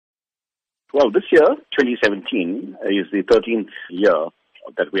Well, this year, 2017, is the 13th year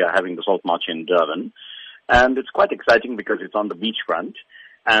that we are having the Salt March in Durban. And it's quite exciting because it's on the beachfront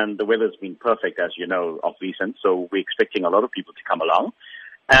and the weather's been perfect, as you know, of recent. So we're expecting a lot of people to come along.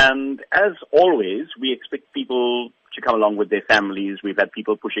 And as always, we expect people to come along with their families. We've had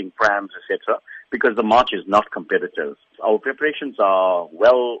people pushing prams, etc., because the march is not competitive. Our preparations are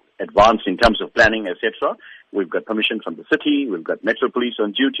well advanced in terms of planning, etc. We've got permission from the city. We've got Metro Police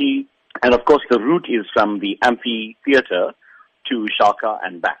on duty. And of course, the route is from the amphitheater to Shaka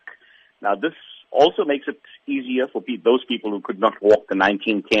and back. Now, this also makes it easier for those people who could not walk the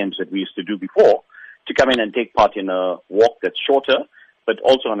 19 kms that we used to do before to come in and take part in a walk that's shorter, but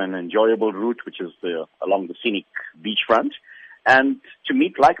also on an enjoyable route, which is along the scenic beachfront, and to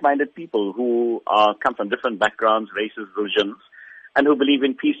meet like-minded people who come from different backgrounds, races, religions, and who believe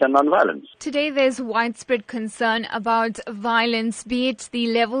in peace and nonviolence. Today there's widespread concern about violence, be it the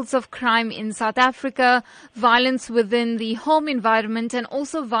levels of crime in South Africa, violence within the home environment, and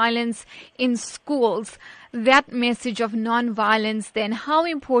also violence in schools. That message of non-violence, then, how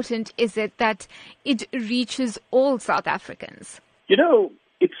important is it that it reaches all South Africans? You know,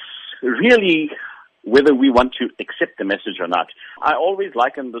 it's really whether we want to accept the message or not. I always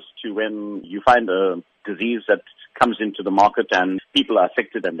liken this to when you find a disease that comes into the market and people are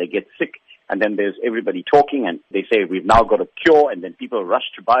affected and they get sick, and then there's everybody talking and they say we've now got a cure, and then people rush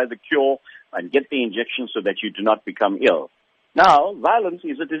to buy the cure and get the injection so that you do not become ill. Now, violence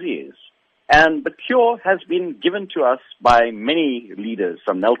is a disease, and the cure has been given to us by many leaders,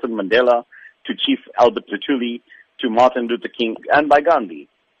 from Nelson Mandela to Chief Albert Luthuli to Martin Luther King, and by Gandhi.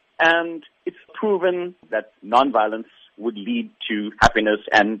 And it's proven that nonviolence would lead to happiness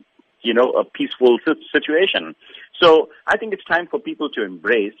and, a peaceful situation. So I think it's time for people to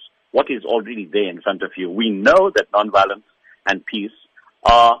embrace what is already there in front of you. We know that nonviolence and peace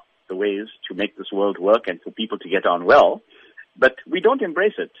are the ways to make this world work and for people to get on well, but we don't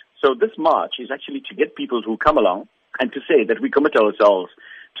embrace it. So this march is actually to get people who come along and to say that we commit ourselves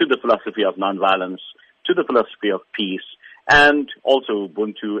to the philosophy of nonviolence, to the philosophy of peace, and also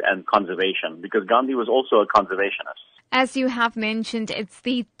Ubuntu and conservation, because Gandhi was also a conservationist. As you have mentioned, it's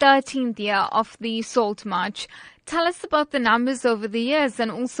the 13th year of the Salt March. Tell us about the numbers over the years and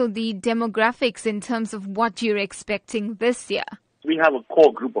also the demographics in terms of what you're expecting this year. We have a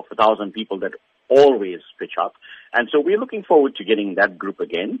core group of 1,000 people that always pitch up, and so we're looking forward to getting that group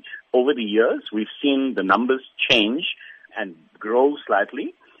again. Over the years, we've seen the numbers change and grow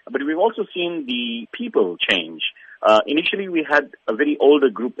slightly, but we've also seen the people change. Initially, we had a very older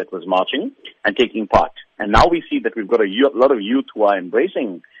group that was marching and taking part. And now we see that we've got a lot of youth who are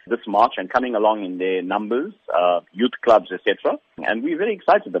embracing this march and coming along in their numbers, youth clubs, etc. And we're very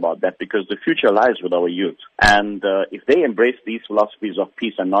excited about that because the future lies with our youth. And if they embrace these philosophies of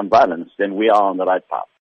peace and nonviolence, then we are on the right path.